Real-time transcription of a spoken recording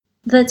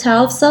The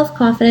Tao of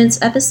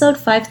Self-Confidence, episode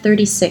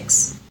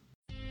 536.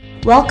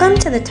 Welcome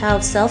to the Tao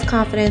of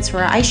Self-Confidence,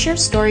 where I share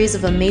stories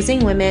of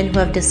amazing women who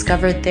have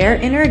discovered their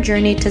inner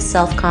journey to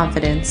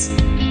self-confidence.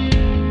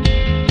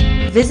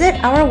 Visit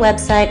our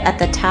website at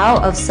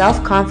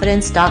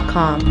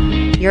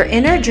thetaoofselfconfidence.com. Your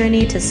inner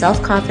journey to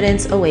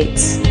self-confidence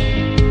awaits.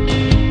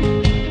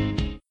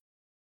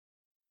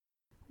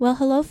 Well,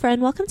 hello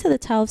friend. Welcome to the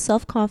Tao of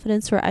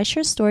Self-Confidence, where I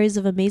share stories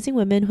of amazing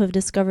women who have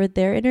discovered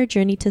their inner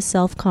journey to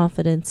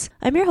self-confidence.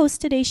 I'm your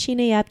host today,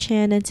 Sheena Yap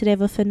Chan, and today I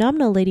have a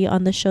phenomenal lady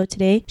on the show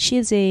today. She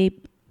is a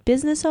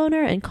business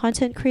owner and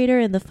content creator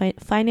in the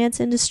finance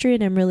industry,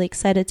 and I'm really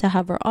excited to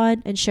have her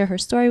on and share her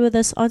story with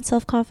us on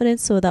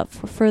self-confidence. So without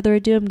further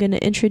ado, I'm going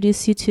to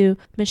introduce you to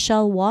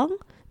Michelle Wong.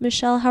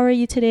 Michelle, how are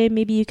you today?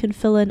 Maybe you can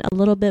fill in a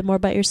little bit more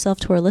about yourself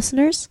to our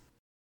listeners.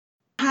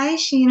 Hi,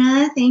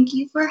 Sheena. Thank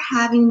you for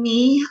having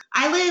me.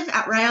 I live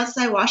right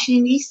outside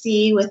Washington,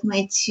 D.C. with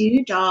my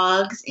two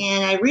dogs,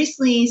 and I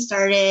recently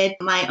started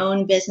my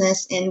own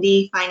business in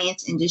the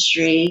finance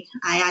industry.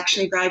 I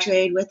actually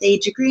graduated with a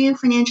degree in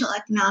financial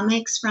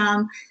economics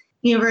from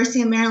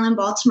University of Maryland,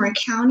 Baltimore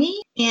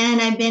County, and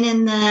I've been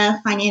in the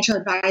financial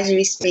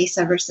advisory space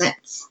ever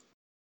since.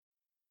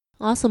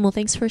 Awesome. Well,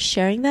 thanks for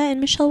sharing that. And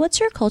Michelle,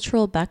 what's your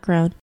cultural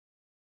background?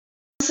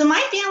 So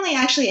my family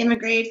actually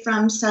immigrated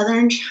from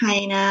southern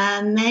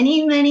China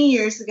many, many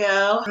years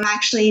ago. I'm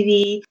actually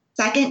the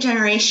second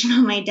generation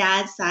on my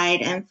dad's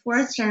side and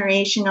fourth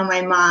generation on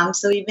my mom.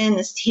 So we've been in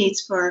the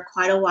States for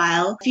quite a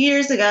while. A few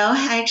years ago,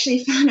 I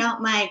actually found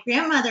out my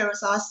grandmother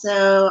was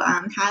also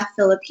half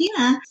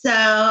Filipina. So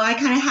I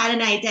kind of had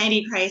an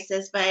identity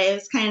crisis, but it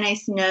was kind of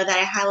nice to know that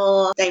I had a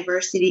little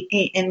diversity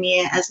in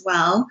me as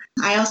well.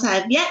 I also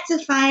have yet to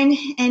find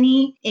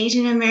any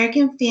Asian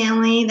American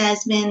family that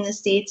has been in the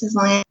States as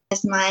long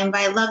as mine,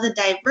 but I love the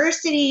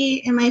diversity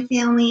in my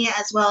family,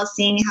 as well as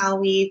seeing how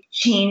we've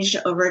changed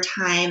over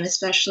time,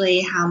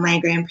 especially how my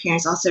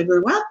grandparents also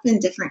grew up in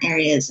different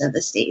areas of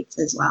the States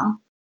as well.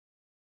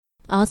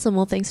 Awesome.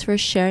 Well, thanks for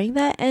sharing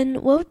that.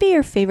 And what would be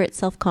your favorite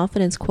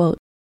self-confidence quote?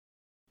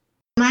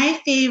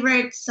 My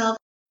favorite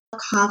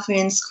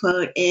self-confidence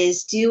quote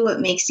is, do what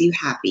makes you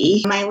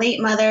happy. My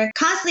late mother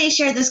constantly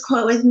shared this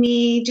quote with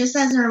me just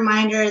as a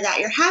reminder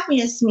that your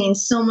happiness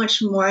means so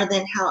much more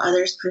than how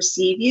others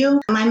perceive you.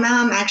 My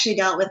mom actually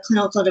dealt with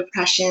clinical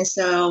depression,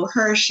 so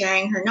her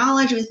sharing her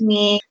knowledge with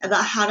me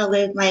about how to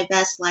live my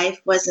best life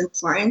was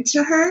important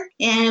to her,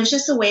 and it was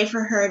just a way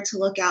for her to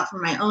look out for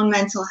my own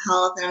mental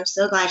health, and I'm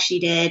so glad she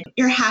did.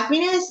 Your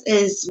happiness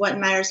is what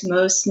matters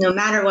most, no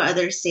matter what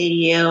others say to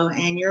you,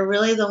 and you're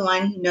really the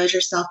one who knows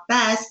yourself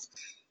best.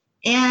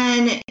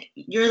 And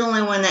you're the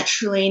only one that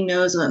truly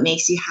knows what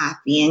makes you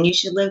happy, and you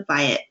should live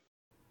by it.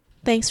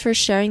 Thanks for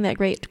sharing that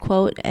great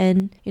quote.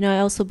 And, I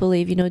also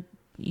believe, you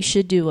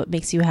should do what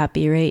makes you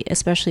happy, right?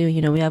 Especially,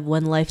 we have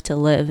one life to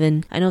live.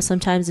 And I know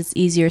sometimes it's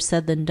easier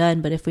said than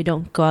done, but if we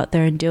don't go out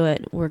there and do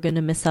it, we're going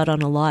to miss out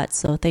on a lot.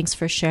 So thanks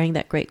for sharing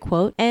that great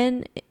quote.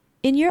 And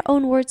in your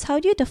own words,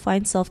 how do you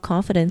define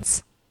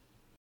self-confidence?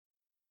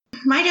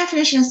 My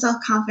definition of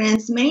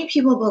self-confidence, many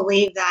people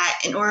believe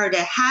that in order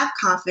to have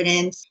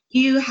confidence,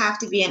 you have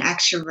to be an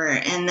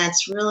extrovert. And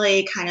that's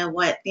really kind of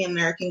what the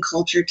American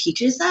culture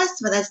teaches us,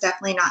 but that's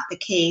definitely not the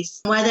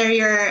case. Whether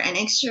you're an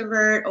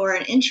extrovert or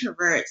an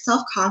introvert,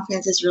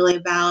 self-confidence is really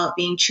about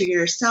being true to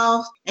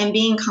yourself and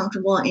being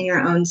comfortable in your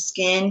own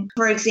skin.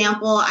 For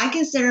example, I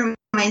consider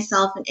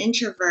myself an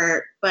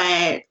introvert,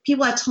 but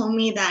people have told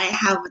me that I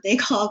have what they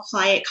call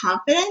quiet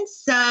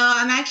confidence. So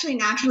I'm actually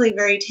naturally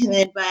very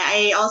timid, but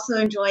I also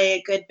enjoy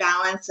a good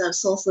balance of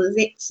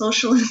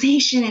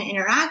socialization and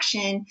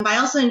interaction. But I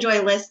also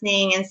enjoy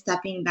listening and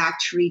stepping back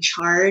to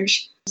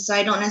recharge. So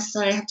I don't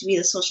necessarily have to be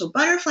the social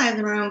butterfly of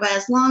the room, but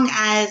as long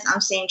as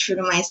I'm staying true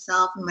to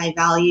myself and my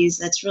values,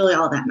 that's really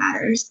all that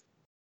matters.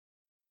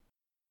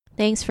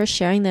 Thanks for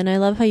sharing that. And I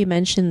love how you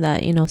mentioned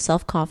that,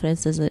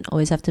 self-confidence doesn't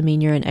always have to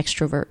mean you're an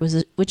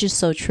extrovert, which is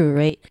so true,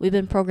 right? We've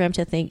been programmed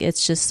to think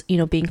it's just,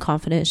 being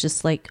confident is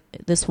just like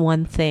this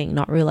one thing,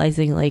 not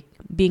realizing like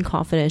being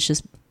confident is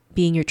just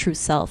being your true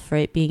self,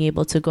 right? Being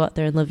able to go out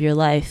there and live your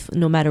life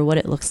no matter what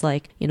it looks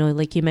like.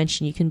 Like you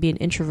mentioned, you can be an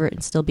introvert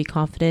and still be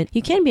confident.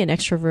 You can be an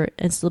extrovert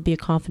and still be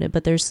confident,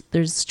 but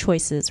there's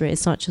choices, right?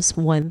 It's not just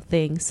one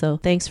thing. So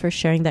thanks for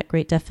sharing that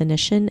great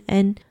definition.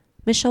 And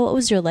Michelle, what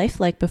was your life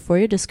like before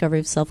your discovery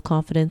of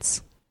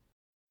self-confidence?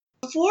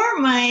 Before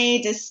my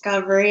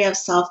discovery of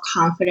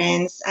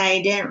self-confidence,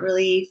 I didn't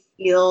really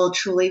feel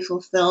truly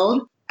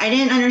fulfilled. I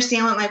didn't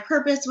understand what my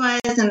purpose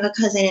was, and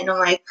because I didn't know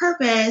my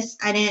purpose,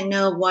 I didn't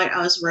know what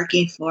I was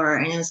working for,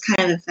 and it was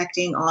kind of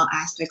affecting all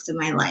aspects of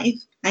my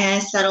life. I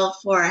settled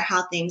for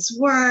how things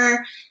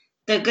were,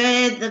 the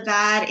good, the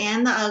bad,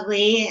 and the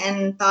ugly,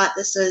 and thought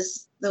this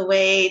was the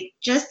way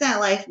just that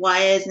life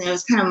was, and it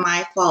was kind of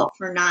my fault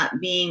for not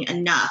being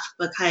enough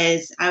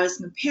because I was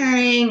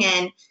comparing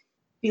and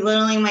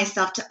belittling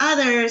myself to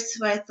others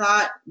who I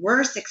thought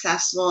were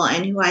successful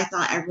and who I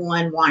thought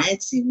everyone wanted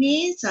to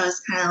be. So I was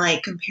kind of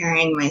like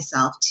comparing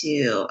myself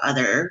to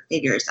other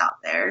figures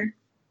out there.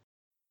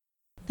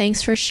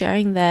 Thanks for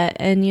sharing that.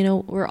 And,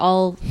 we're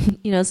all,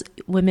 as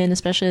women,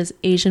 especially as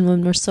Asian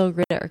women, we're so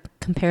great at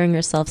comparing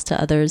ourselves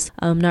to others,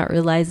 not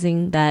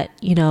realizing that,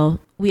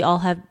 we all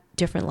have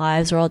different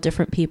lives. We're all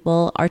different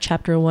people. Our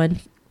chapter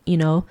 1,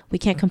 we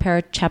can't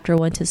compare chapter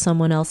 1 to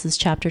someone else's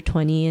chapter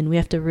 20. And we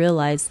have to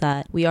realize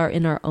that we are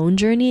in our own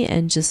journey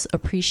and just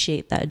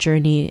appreciate that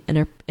journey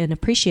and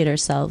appreciate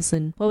ourselves.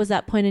 And what was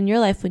that point in your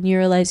life when you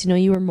realized,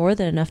 you were more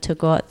than enough to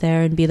go out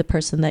there and be the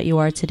person that you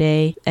are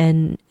today?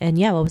 And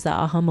yeah, what was that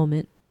aha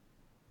moment?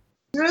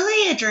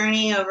 Really a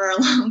journey over a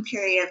long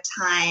period of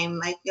time.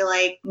 I feel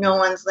like no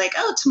one's like,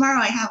 oh, tomorrow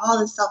I have all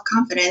this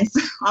self-confidence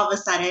all of a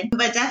sudden.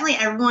 But definitely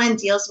everyone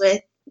deals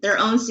with their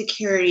own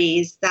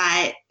insecurities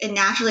that it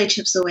naturally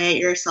chips away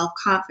at your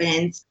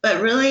self-confidence.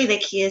 But really the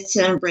key is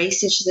to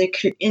embrace your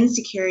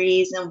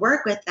insecurities and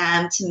work with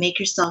them to make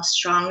yourself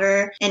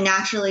stronger, and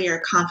naturally your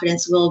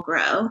confidence will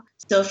grow.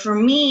 So for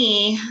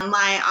me,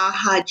 my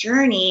aha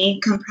journey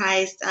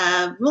comprised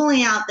of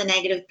ruling out the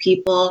negative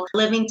people,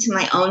 living to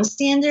my own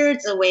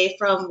standards away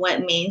from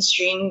what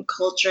mainstream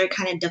culture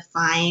kind of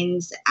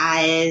defines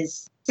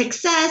as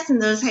success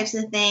and those types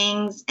of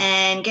things,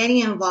 and getting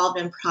involved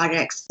in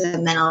projects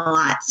that meant a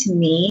lot to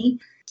me.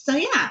 So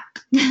yeah.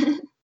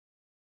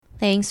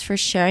 Thanks for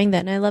sharing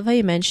that. And I love how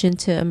you mentioned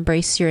to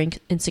embrace your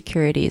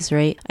insecurities,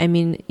 right? I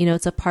mean,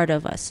 it's a part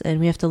of us and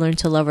we have to learn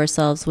to love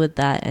ourselves with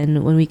that.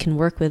 And when we can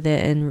work with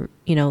it and,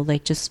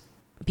 just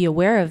be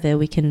aware of it,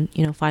 we can,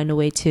 find a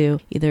way to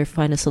either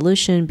find a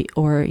solution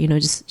or,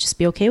 just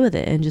be okay with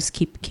it and just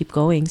keep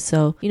going.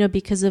 So,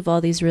 because of all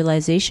these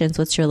realizations,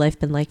 what's your life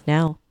been like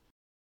now?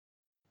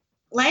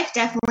 Life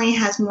definitely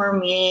has more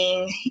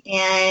meaning,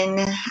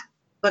 and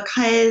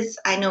because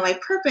I know my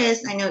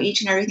purpose, I know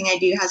each and everything I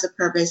do has a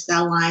purpose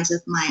that aligns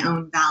with my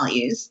own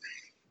values.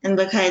 And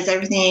because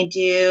everything I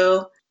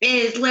do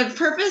is lived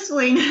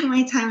purposefully, none of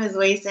my time is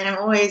wasted. I'm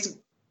always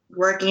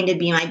working to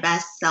be my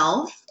best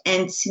self.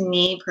 And to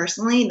me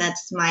personally,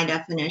 that's my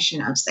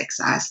definition of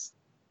success.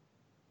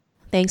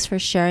 Thanks for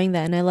sharing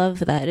that. And I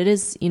love that. It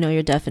is,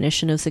 your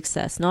definition of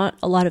success. Not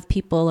a lot of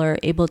people are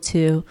able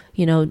to,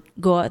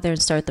 go out there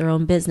and start their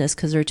own business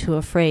because they're too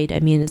afraid. I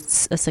mean,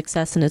 it's a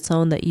success in its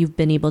own that you've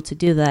been able to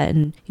do that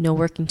and,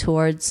 working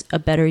towards a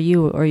better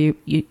you or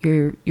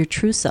your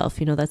true self.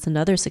 That's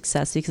another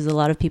success because a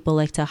lot of people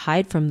like to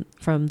hide from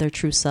their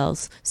true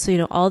selves.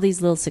 So, all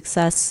these little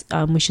success,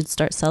 we should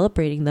start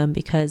celebrating them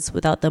because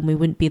without them, we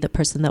wouldn't be the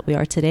person that we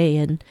are today.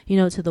 And,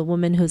 to the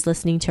woman who's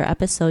listening to our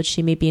episode,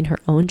 she may be in her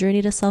own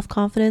journey to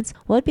self-confidence.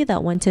 What would be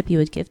that one tip you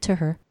would give to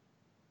her?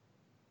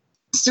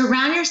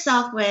 Surround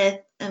yourself with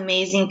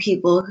amazing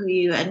people who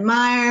you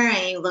admire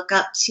and you look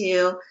up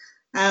to.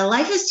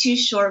 Life is too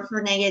short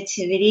for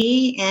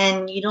negativity,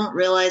 and you don't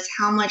realize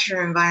how much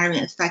your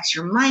environment affects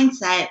your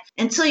mindset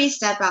until you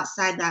step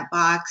outside that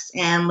box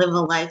and live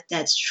a life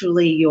that's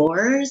truly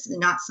yours and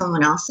not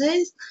someone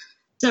else's.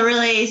 So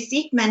really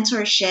seek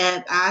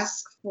mentorship,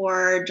 ask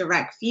for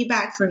direct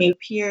feedback from new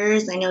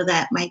peers. I know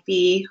that might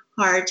be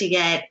hard to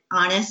get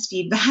honest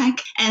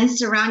feedback, and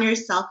surround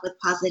yourself with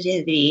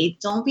positivity.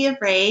 Don't be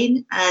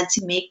afraid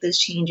to make those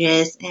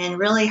changes and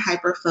really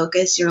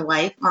hyper-focus your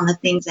life on the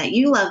things that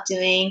you love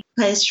doing,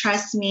 because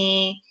trust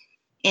me,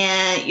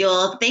 and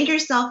you'll thank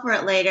yourself for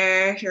it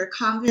later. Your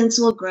confidence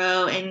will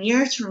grow, and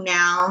years from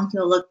now,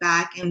 you'll look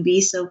back and be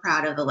so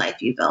proud of the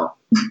life you built.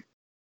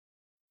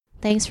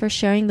 Thanks for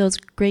sharing those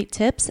great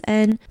tips.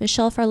 And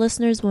Michelle, if our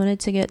listeners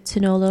wanted to get to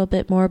know a little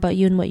bit more about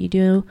you and what you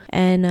do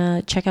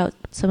and check out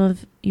some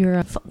of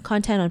your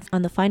content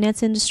on the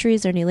finance industry,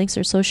 is there any links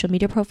or social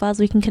media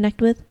profiles we can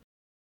connect with?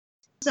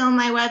 So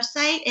my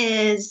website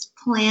is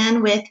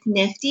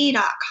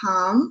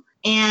planwithnifty.com.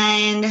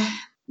 And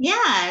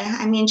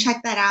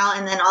check that out.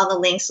 And then all the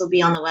links will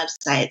be on the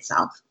website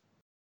itself.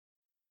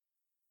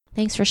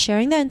 Thanks for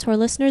sharing that. And to our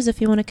listeners,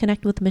 if you want to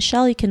connect with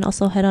Michelle, you can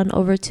also head on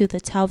over to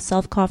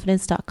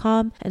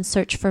thetaoofselfconfidence.com and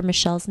search for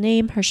Michelle's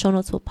name. Her show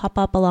notes will pop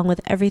up along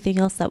with everything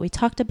else that we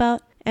talked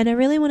about. And I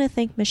really want to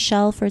thank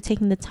Michelle for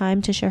taking the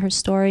time to share her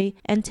story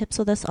and tips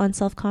with us on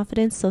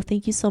self-confidence. So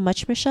thank you so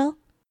much, Michelle.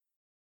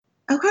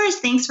 Of course.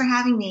 Thanks for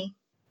having me.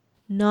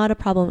 Not a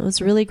problem. It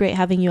was really great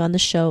having you on the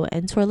show.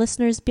 And to our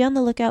listeners, be on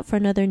the lookout for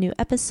another new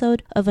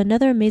episode of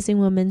another amazing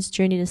woman's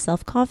journey to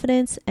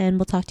self-confidence. And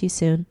we'll talk to you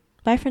soon.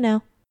 Bye for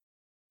now.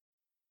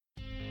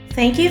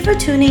 Thank you for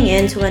tuning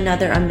in to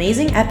another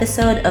amazing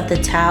episode of the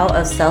Tao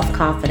of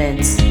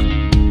Self-Confidence.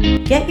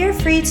 Get your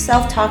free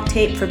self-talk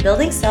tape for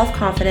building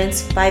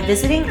self-confidence by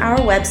visiting our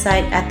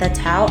website at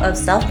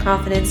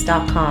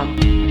thetaoofselfconfidence.com.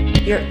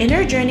 Your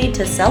inner journey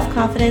to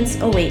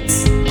self-confidence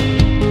awaits.